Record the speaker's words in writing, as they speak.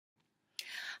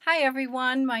Hi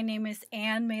everyone, my name is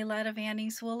Ann Maylett of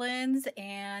Annie's Woolens,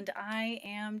 and I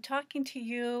am talking to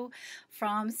you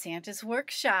from Santa's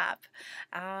Workshop.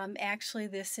 Actually,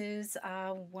 this is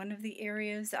one of the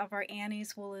areas of our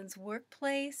Annie's Woolens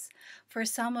workplace. For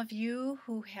some of you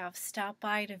who have stopped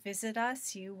by to visit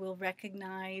us, you will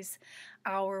recognize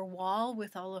our wall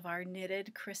with all of our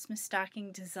knitted Christmas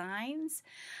stocking designs.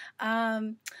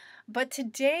 Um, but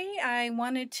today I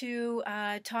wanted to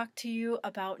talk to you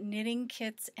about knitting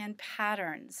kits and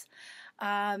patterns.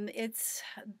 We're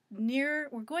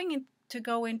to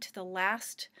go into the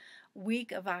last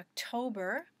week of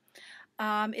October.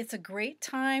 It's a great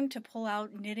time to pull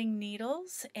out knitting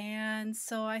needles, and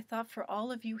so I thought for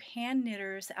all of you hand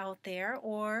knitters out there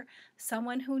or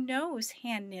someone who knows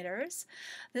hand knitters,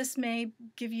 this may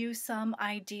give you some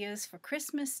ideas for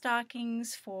Christmas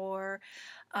stockings, for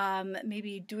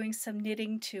maybe doing some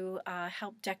knitting to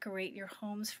help decorate your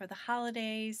homes for the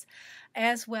holidays,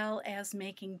 as well as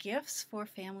making gifts for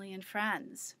family and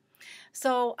friends.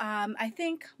 So I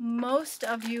think most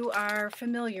of you are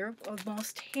familiar, or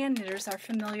most hand knitters are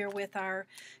familiar with our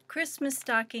Christmas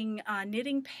stocking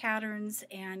knitting patterns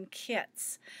and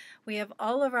kits. We have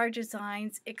all of our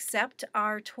designs except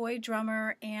our toy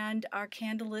drummer and our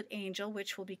candlelit angel,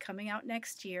 which will be coming out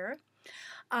next year.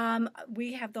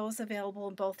 We have those available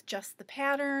in both just the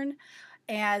pattern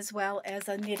as well as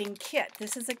a knitting kit.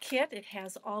 This is a kit. It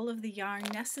has all of the yarn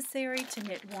necessary to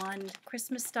knit one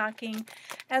Christmas stocking,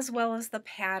 as well as the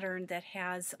pattern that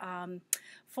has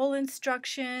full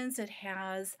instructions. It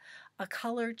has a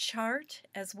color chart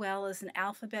as well as an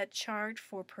alphabet chart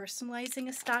for personalizing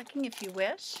a stocking if you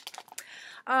wish.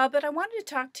 But I wanted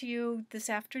to talk to you this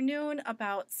afternoon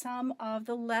about some of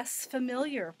the less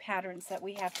familiar patterns that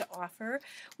we have to offer,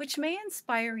 which may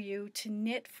inspire you to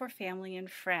knit for family and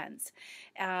friends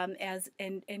and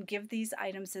give these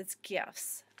items as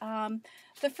gifts.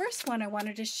 The first one I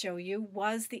wanted to show you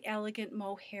was the Elegant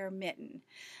Mohair Mitten.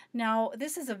 Now,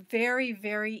 this is a very,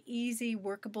 very easy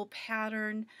workable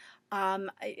pattern.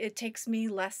 It takes me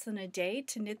less than a day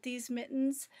to knit these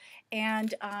mittens,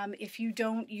 and if you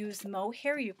don't use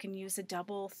mohair, you can use a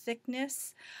double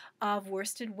thickness of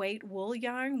worsted weight wool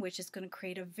yarn, which is going to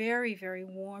create a very, very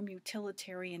warm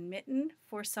utilitarian mitten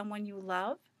for someone you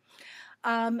love.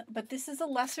 But this is a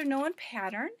lesser known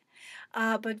pattern,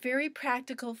 but very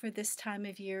practical for this time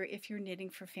of year if you're knitting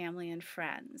for family and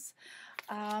friends.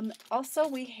 Also,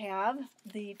 we have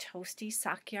the Toasty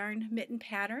Sock Yarn Mitten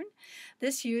pattern.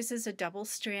 This uses a double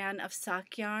strand of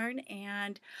sock yarn,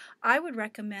 and I would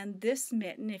recommend this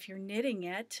mitten if you're knitting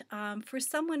it for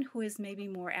someone who is maybe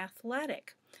more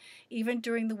athletic. Even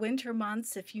during the winter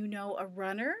months, if you know a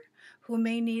runner who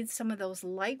may need some of those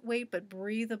lightweight but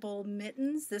breathable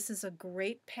mittens, this is a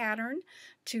great pattern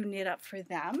to knit up for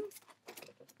them.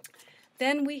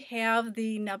 Then we have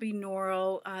the Nubby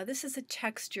Noro. This is a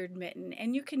textured mitten,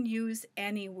 and you can use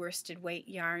any worsted weight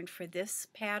yarn for this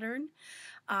pattern.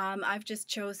 I've just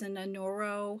chosen a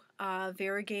Noro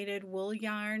variegated wool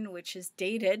yarn, which is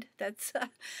dated. That's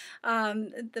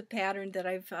the pattern that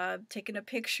I've taken a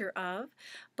picture of.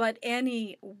 But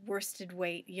any worsted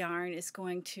weight yarn is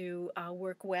going to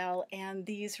work well, and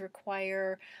these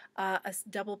require a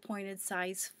double pointed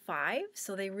size 5,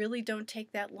 so they really don't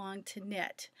take that long to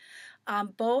knit.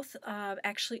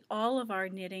 Actually, all of our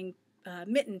knitting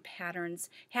mitten patterns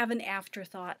have an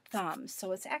afterthought thumb,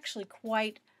 so it's actually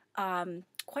quite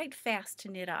fast to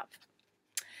knit up.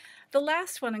 The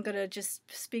last one I'm going to just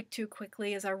speak to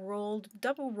quickly is our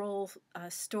double roll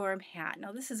storm hat.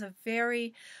 Now this is a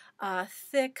very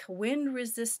thick,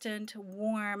 wind-resistant,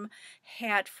 warm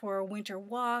hat for winter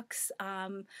walks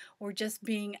or just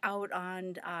being out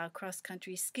on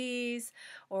cross-country skis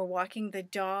or walking the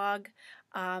dog.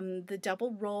 The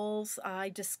double rolls I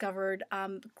discovered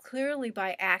clearly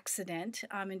by accident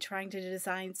in trying to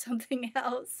design something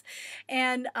else,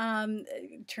 and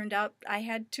it turned out I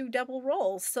had two double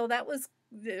rolls, so that was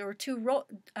or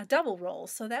double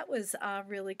rolls, so that was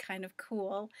really kind of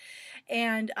cool.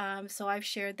 And so I've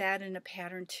shared that in a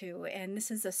pattern too. And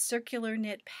this is a circular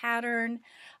knit pattern.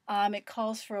 It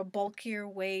calls for a bulkier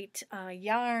weight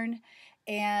yarn,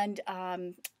 and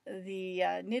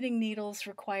the knitting needles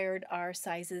required are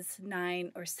sizes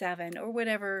 9 or 7 or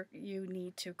whatever you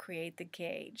need to create the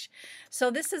gauge. So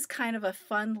this is kind of a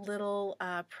fun little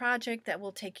project that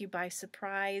will take you by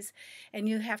surprise, and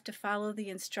you have to follow the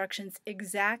instructions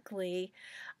exactly.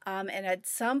 And at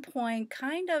some point,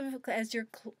 kind of as you're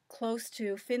close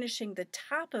to finishing the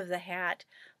top of the hat,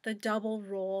 the double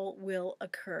roll will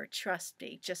occur. Trust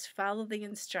me, just follow the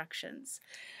instructions.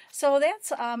 So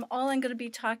that's all I'm going to be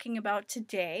talking about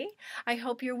today. I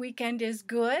hope your weekend is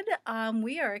good.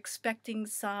 We are expecting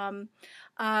some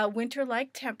winter-like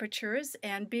temperatures,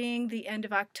 and being the end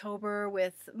of October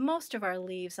with most of our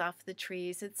leaves off the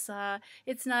trees, it's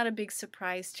not a big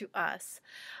surprise to us.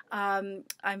 I'm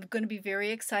going to be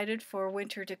very excited for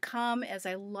winter to come, as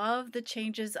I love the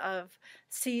changes of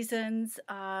seasons.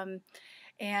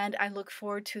 And I look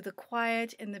forward to the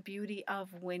quiet and the beauty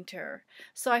of winter.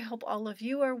 So I hope all of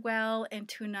you are well and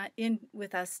tune in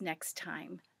with us next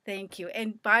time. Thank you.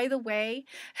 And by the way,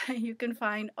 you can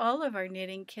find all of our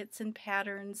knitting kits and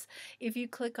patterns if you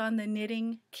click on the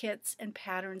Knitting Kits and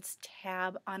Patterns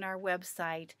tab on our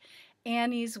website,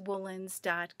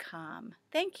 annieswoolens.com.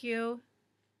 Thank you.